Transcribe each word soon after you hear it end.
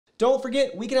Don't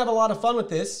forget, we can have a lot of fun with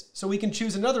this, so we can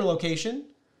choose another location.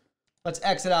 Let's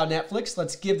exit out Netflix.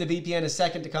 Let's give the VPN a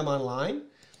second to come online.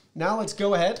 Now let's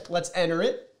go ahead, let's enter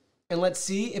it, and let's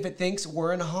see if it thinks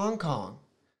we're in Hong Kong.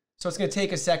 So it's gonna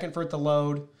take a second for it to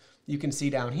load. You can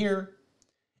see down here.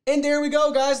 And there we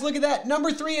go, guys, look at that.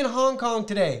 Number 3 in Hong Kong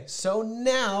today. So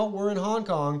now we're in Hong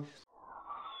Kong.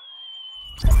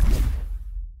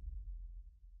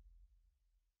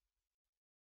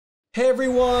 Hey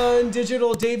everyone,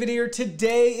 Digital David here.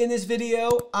 Today in this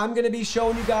video, I'm gonna be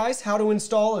showing you guys how to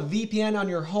install a VPN on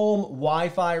your home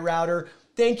Wi-Fi router.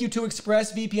 Thank you to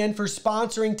ExpressVPN for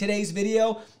sponsoring today's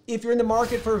video. If you're in the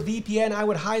market for a VPN, I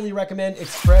would highly recommend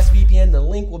ExpressVPN. The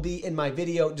link will be in my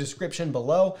video description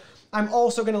below. I'm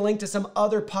also gonna link to some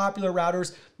other popular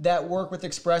routers that work with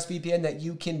ExpressVPN that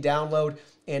you can download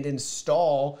and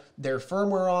install their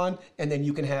firmware on, and then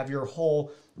you can have your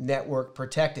whole network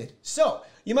protected. So,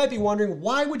 you might be wondering,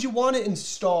 why would you want to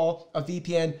install a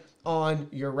VPN on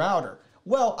your router?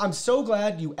 Well, I'm so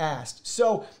glad you asked.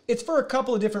 So it's for a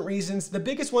couple of different reasons. The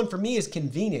biggest one for me is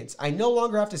convenience. I no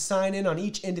longer have to sign in on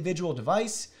each individual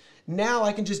device. Now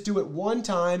I can just do it one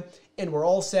time and we're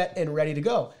all set and ready to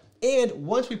go. And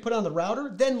once we put on the router,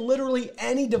 then literally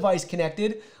any device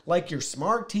connected, like your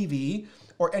smart TV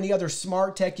or any other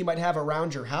smart tech you might have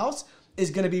around your house,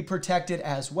 is going to be protected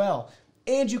as well.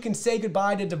 And you can say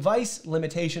goodbye to device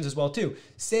limitations as well too.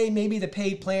 Say maybe the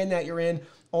paid plan that you're in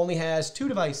only has 2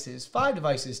 devices, 5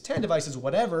 devices, 10 devices,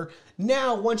 whatever.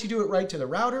 Now, once you do it right to the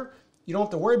router, you don't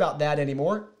have to worry about that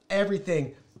anymore.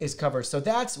 Everything is covered. So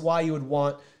that's why you would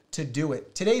want to do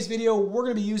it. Today's video, we're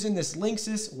gonna be using this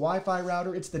Linksys Wi-Fi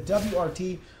router. It's the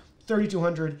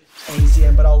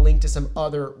WRT3200ACM, but I'll link to some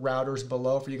other routers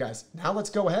below for you guys. Now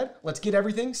let's go ahead. Let's get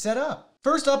everything set up.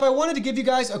 First up, I wanted to give you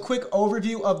guys a quick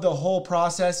overview of the whole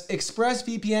process.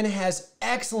 ExpressVPN has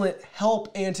excellent help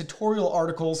and tutorial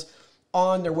articles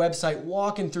on their website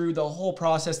walking through the whole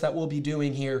process that we'll be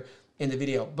doing here in the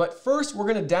video. But first, we're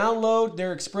gonna download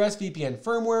their ExpressVPN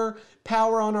firmware,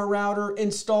 power on our router,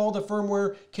 install the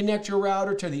firmware, connect your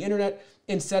router to the internet,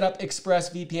 and set up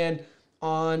ExpressVPN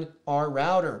on our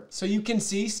router. So you can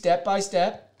see step by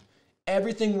step,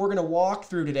 everything we're gonna walk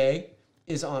through today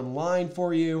is online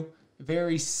for you.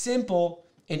 Very simple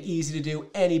and easy to do.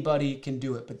 Anybody can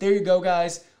do it. But there you go,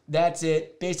 guys. That's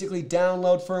it. Basically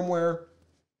download firmware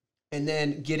and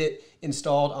then get it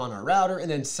installed on our router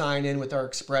and then sign in with our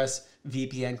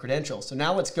ExpressVPN credentials. So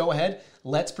now let's go ahead.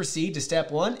 Let's proceed to step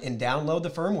 1 and download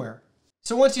the firmware.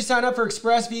 So once you sign up for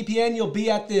ExpressVPN, you'll be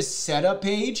at this setup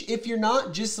page. If you're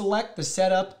not, just select the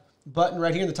setup button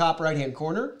right here in the top right-hand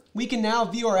corner. We can now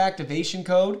view our activation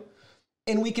code,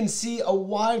 and we can see a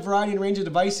wide variety and range of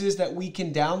devices that we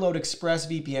can download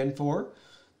ExpressVPN for.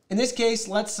 In this case,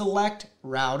 let's select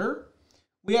router.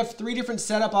 We have 3 different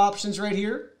setup options right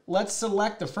here. Let's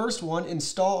select the first one,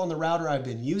 install on the router I've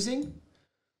been using.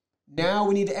 Now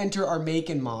we need to enter our make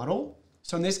and model.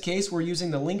 So in this case, we're using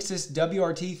the Linksys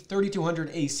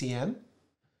WRT3200ACM.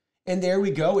 And there we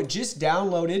go. It just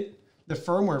downloaded the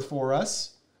firmware for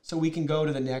us. So we can go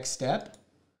to the next step.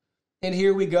 And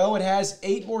here we go. It has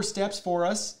 8 more steps for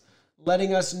us,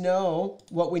 letting us know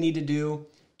what we need to do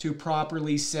to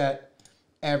properly set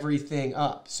everything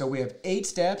up. So we have 8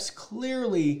 steps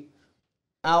clearly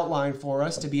outlined for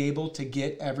us to be able to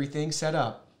get everything set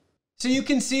up. So you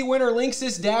can see we're in our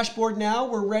Linksys dashboard now.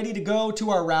 We're ready to go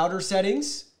to our router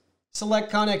settings,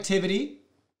 select connectivity,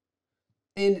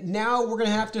 and now we're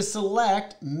gonna have to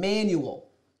select manual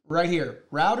right here,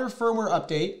 router firmware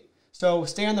update. So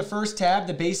stay on the first tab,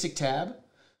 the basic tab,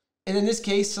 and in this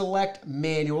case, select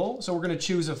manual. So we're gonna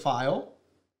choose a file,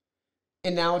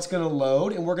 and now it's gonna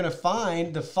load, and we're gonna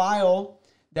find the file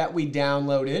that we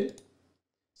downloaded.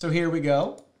 So here we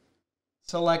go,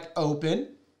 select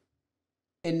open,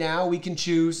 and now we can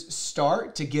choose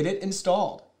start to get it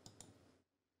installed.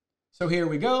 So here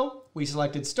we go, we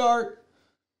selected start.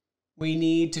 We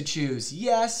need to choose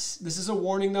yes. This is a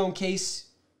warning though in case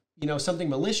something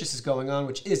malicious is going on,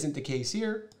 which isn't the case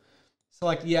here.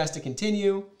 Select yes to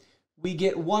continue. We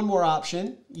get one more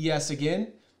option, yes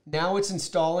again. Now it's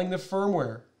installing the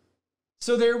firmware.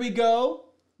 So there we go.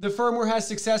 The firmware has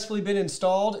successfully been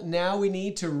installed. Now we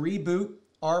need to reboot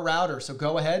our router. So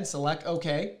go ahead and select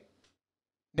OK.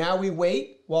 Now we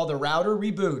wait while the router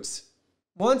reboots.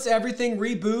 Once everything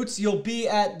reboots, you'll be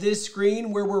at this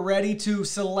screen where we're ready to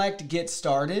select Get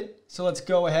Started. So let's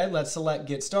go ahead, let's select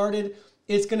Get Started.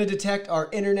 It's going to detect our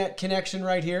internet connection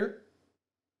right here.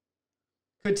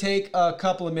 Could take a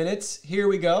couple of minutes. Here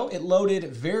we go. It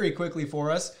loaded very quickly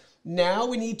for us. Now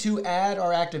we need to add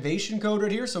our activation code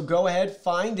right here. So go ahead,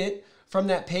 find it from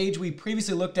that page we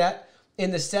previously looked at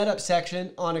in the setup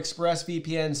section on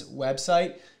ExpressVPN's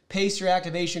website, paste your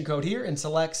activation code here and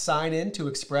select sign in to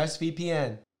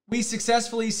ExpressVPN. We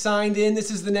successfully signed in.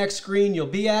 This is the next screen you'll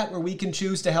be at where we can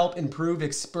choose to help improve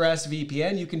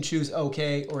ExpressVPN. You can choose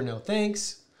OK or no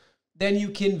thanks. Then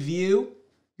you can view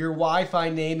your Wi-Fi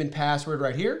name and password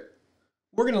right here.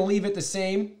 We're going to leave it the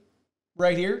same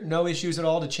right here. No issues at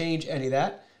all to change any of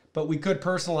that, but we could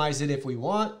personalize it if we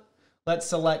want. Let's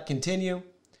select continue.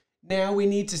 Now we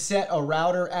need to set a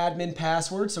router admin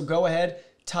password. So go ahead,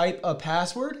 type a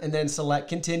password and then select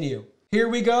continue. Here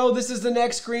we go. This is the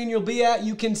next screen you'll be at.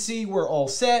 You can see we're all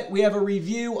set. We have a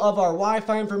review of our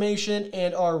Wi-Fi information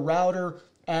and our router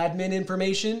admin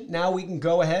information. Now we can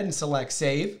go ahead and select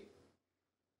save.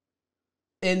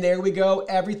 And there we go.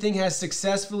 Everything has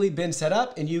successfully been set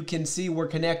up and you can see we're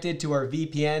connected to our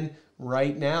VPN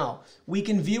right now. We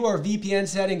can view our VPN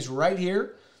settings right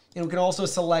here and we can also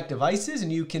select devices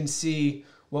and you can see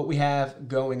what we have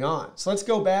going on. So let's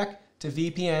go back to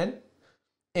VPN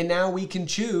and now we can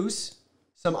choose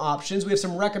some options. We have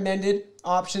some recommended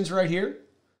options right here.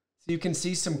 So you can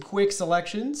see some quick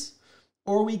selections,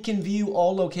 or we can view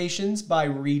all locations by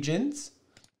regions.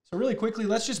 So really quickly,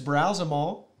 let's just browse them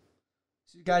all.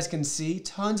 So you guys can see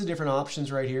tons of different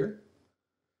options right here.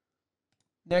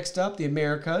 Next up, the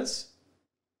Americas,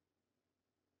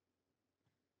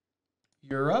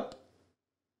 Europe,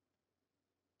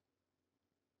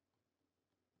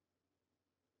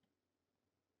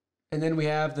 and then we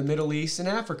have the Middle East and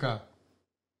Africa.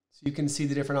 So you can see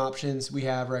the different options we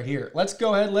have right here. Let's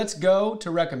go ahead, let's go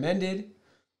to recommended.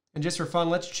 And just for fun,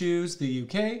 let's choose the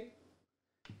UK.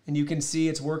 And you can see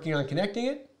it's working on connecting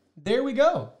it. There we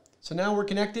go. So now we're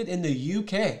connected in the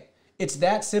UK. It's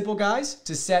that simple, guys,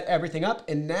 to set everything up.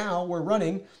 And now we're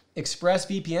running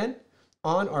ExpressVPN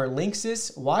on our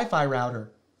Linksys Wi-Fi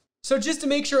router. So just to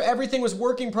make sure everything was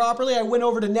working properly, I went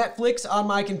over to Netflix on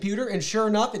my computer, and sure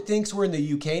enough, it thinks we're in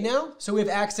the UK now. So we have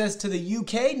access to the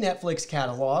UK Netflix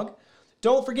catalog.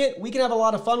 Don't forget, we can have a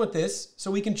lot of fun with this,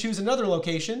 so we can choose another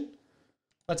location.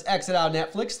 Let's exit out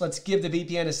Netflix. Let's give the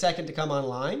VPN a second to come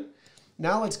online.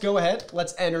 Now let's go ahead,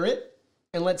 let's enter it,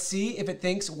 and let's see if it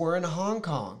thinks we're in Hong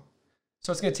Kong.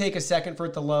 So it's gonna take a second for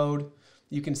it to load.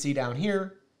 You can see down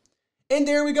here. And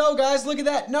there we go, guys. Look at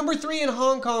that. Number 3 in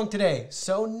Hong Kong today.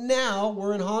 So now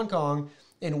we're in Hong Kong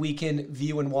and we can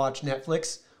view and watch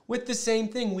Netflix with the same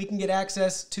thing. We can get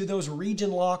access to those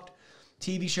region-locked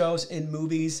TV shows and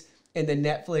movies in the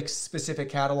Netflix specific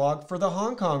catalog for the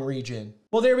Hong Kong region.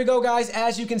 Well, there we go, guys.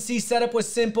 As you can see, setup was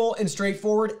simple and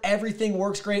straightforward. Everything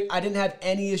works great. I didn't have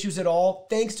any issues at all.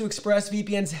 Thanks to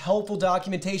ExpressVPN's helpful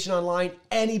documentation online,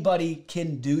 anybody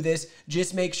can do this.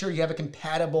 Just make sure you have a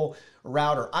compatible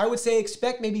router. I would say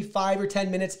expect maybe 5 or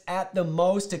 10 minutes at the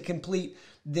most to complete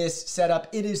this setup.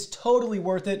 It is totally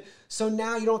worth it. So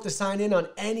now you don't have to sign in on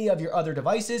any of your other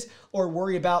devices or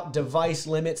worry about device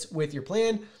limits with your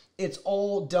plan. It's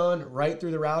all done right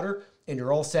through the router and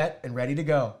you're all set and ready to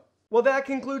go. Well, that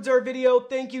concludes our video.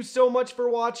 Thank you so much for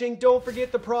watching. Don't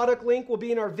forget the product link will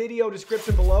be in our video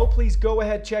description below. Please go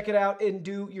ahead, check it out, and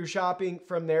do your shopping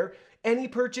from there. Any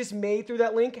purchase made through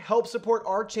that link helps support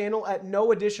our channel at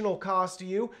no additional cost to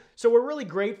you. So we're really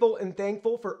grateful and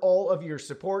thankful for all of your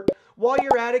support. While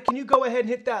you're at it, can you go ahead and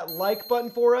hit that like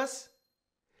button for us?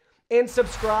 And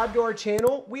subscribe to our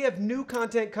channel. We have new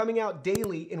content coming out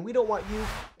daily and we don't want you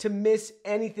to miss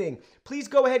anything. Please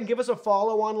go ahead and give us a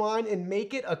follow online and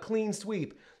make it a clean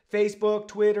sweep. Facebook,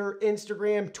 Twitter,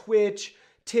 Instagram, Twitch,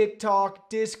 TikTok,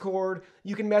 Discord.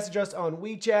 You can message us on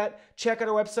WeChat, check out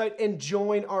our website, and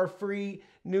join our free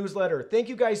newsletter. Thank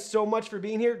you guys so much for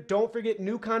being here. Don't forget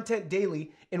new content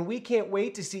daily, and we can't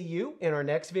wait to see you in our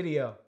next video.